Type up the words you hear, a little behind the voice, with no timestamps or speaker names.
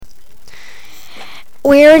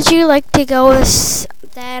Where would you like to go with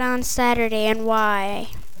Dad on Saturday and why?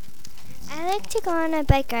 I like to go on a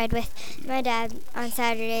bike ride with my dad on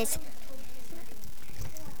Saturdays.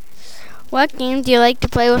 What game do you like to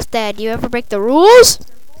play with Dad? Do you ever break the rules?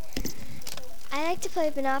 I like to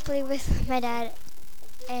play Monopoly with my dad,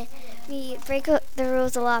 and we break the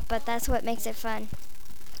rules a lot, but that's what makes it fun.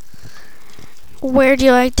 Where do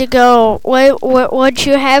you like to go? Would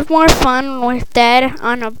you have more fun with Dad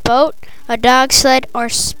on a boat, a dog sled, or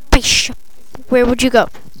spaceship? Where would you go?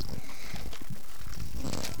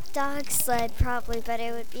 Dog sled probably, but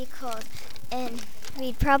it would be cold, and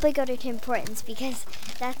we'd probably go to Tim Hortons because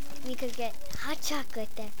we could get hot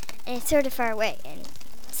chocolate there, and it's sort of far away, and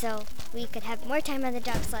so we could have more time on the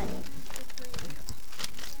dog sled.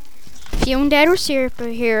 If you and Dad were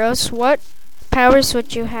superheroes, what powers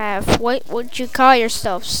would you have? What would you call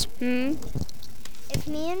yourselves? If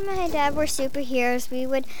me and my dad were superheroes, we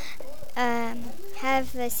would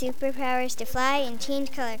have the superpowers to fly and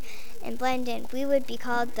change color and blend in. We would be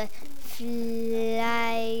called the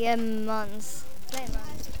Flyamons.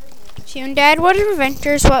 If you and Dad were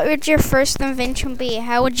inventors, what would your first invention be?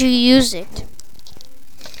 How would you use it?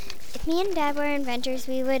 If me and Dad were inventors,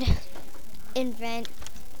 we would invent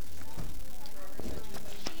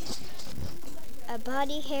a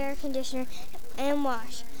body hair conditioner and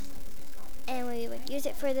wash, and we would use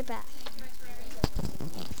it for the bath.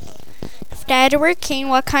 If Dad were king,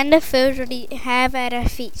 what kind of food would he have at a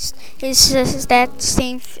feast? Is that the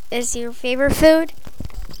same as your favorite food?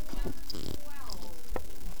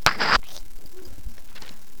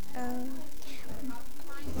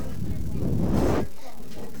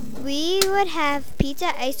 We would have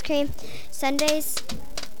pizza, ice cream, sundaes,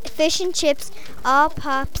 fish and chips, all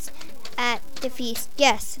pops at the feast.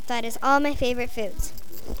 Yes, that is all my favorite foods.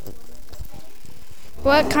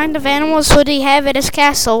 What kind of animals would he have at his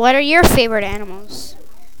castle? What are your favorite animals?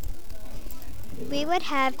 We would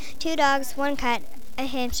have 2 dogs, 1 cat, a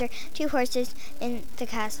hamster, 2 horses in the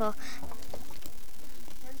castle.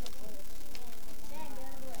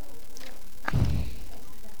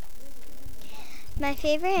 My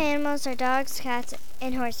favorite animals are dogs, cats,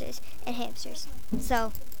 and horses, and hamsters.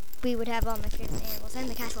 So, we would have all my favorite animals in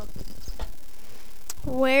the castle.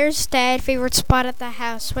 Where's Dad's favorite spot at the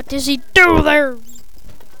house? What does he do there?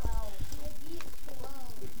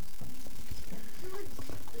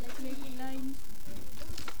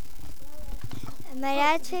 My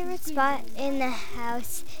dad's favorite spot in the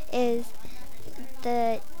house is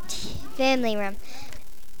the family room.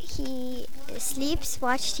 He sleeps,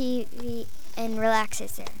 watches TV, and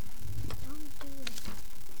relaxes there.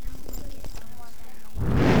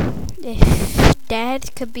 If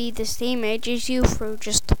Dad could be the same age as you for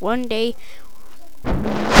just one day,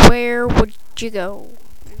 where would you go?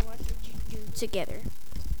 And what would you do together?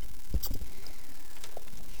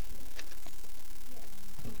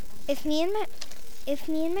 If me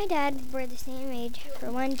and my dad were the same age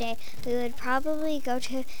for one day, we would probably go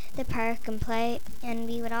to the park and play, and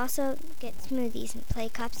we would also get smoothies and play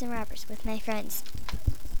cops and robbers with my friends.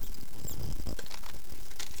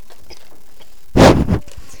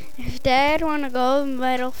 If Dad won a gold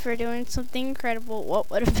medal for doing something incredible, what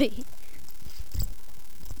would it be?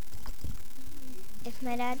 If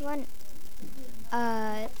my dad won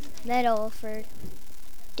a medal for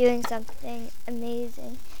doing something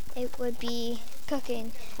amazing, it would be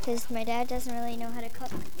cooking, because my dad doesn't really know how to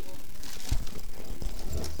cook.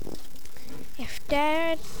 If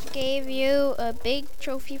Dad gave you a big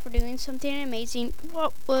trophy for doing something amazing,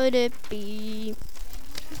 what would it be?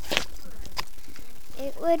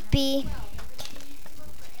 It would be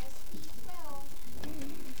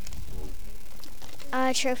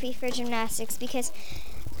a trophy for gymnastics, because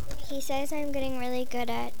he says I'm getting really good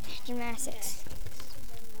at gymnastics.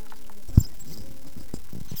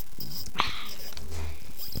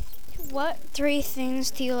 What 3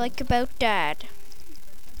 things do you like about Dad?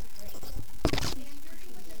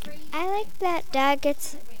 I like that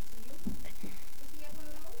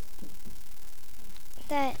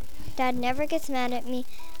Dad never gets mad at me,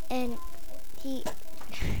 and he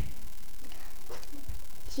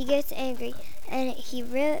gets angry, and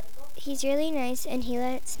he's really nice, and he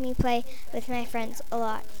lets me play with my friends a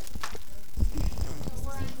lot.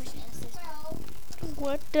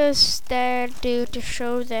 What does Dad do to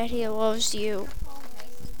show that he loves you?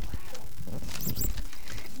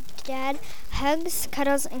 Dad hugs,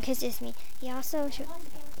 cuddles, and kisses me. He also shows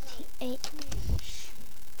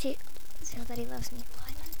that he loves me.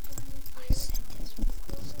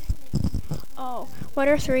 Oh, what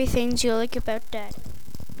are 3 things you like about Dad?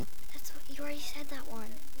 That's what you already said that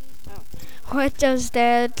one. What does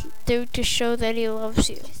Dad do to show that he loves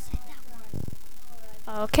you? Just said that one.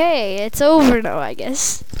 Okay, it's over now, I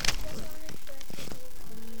guess.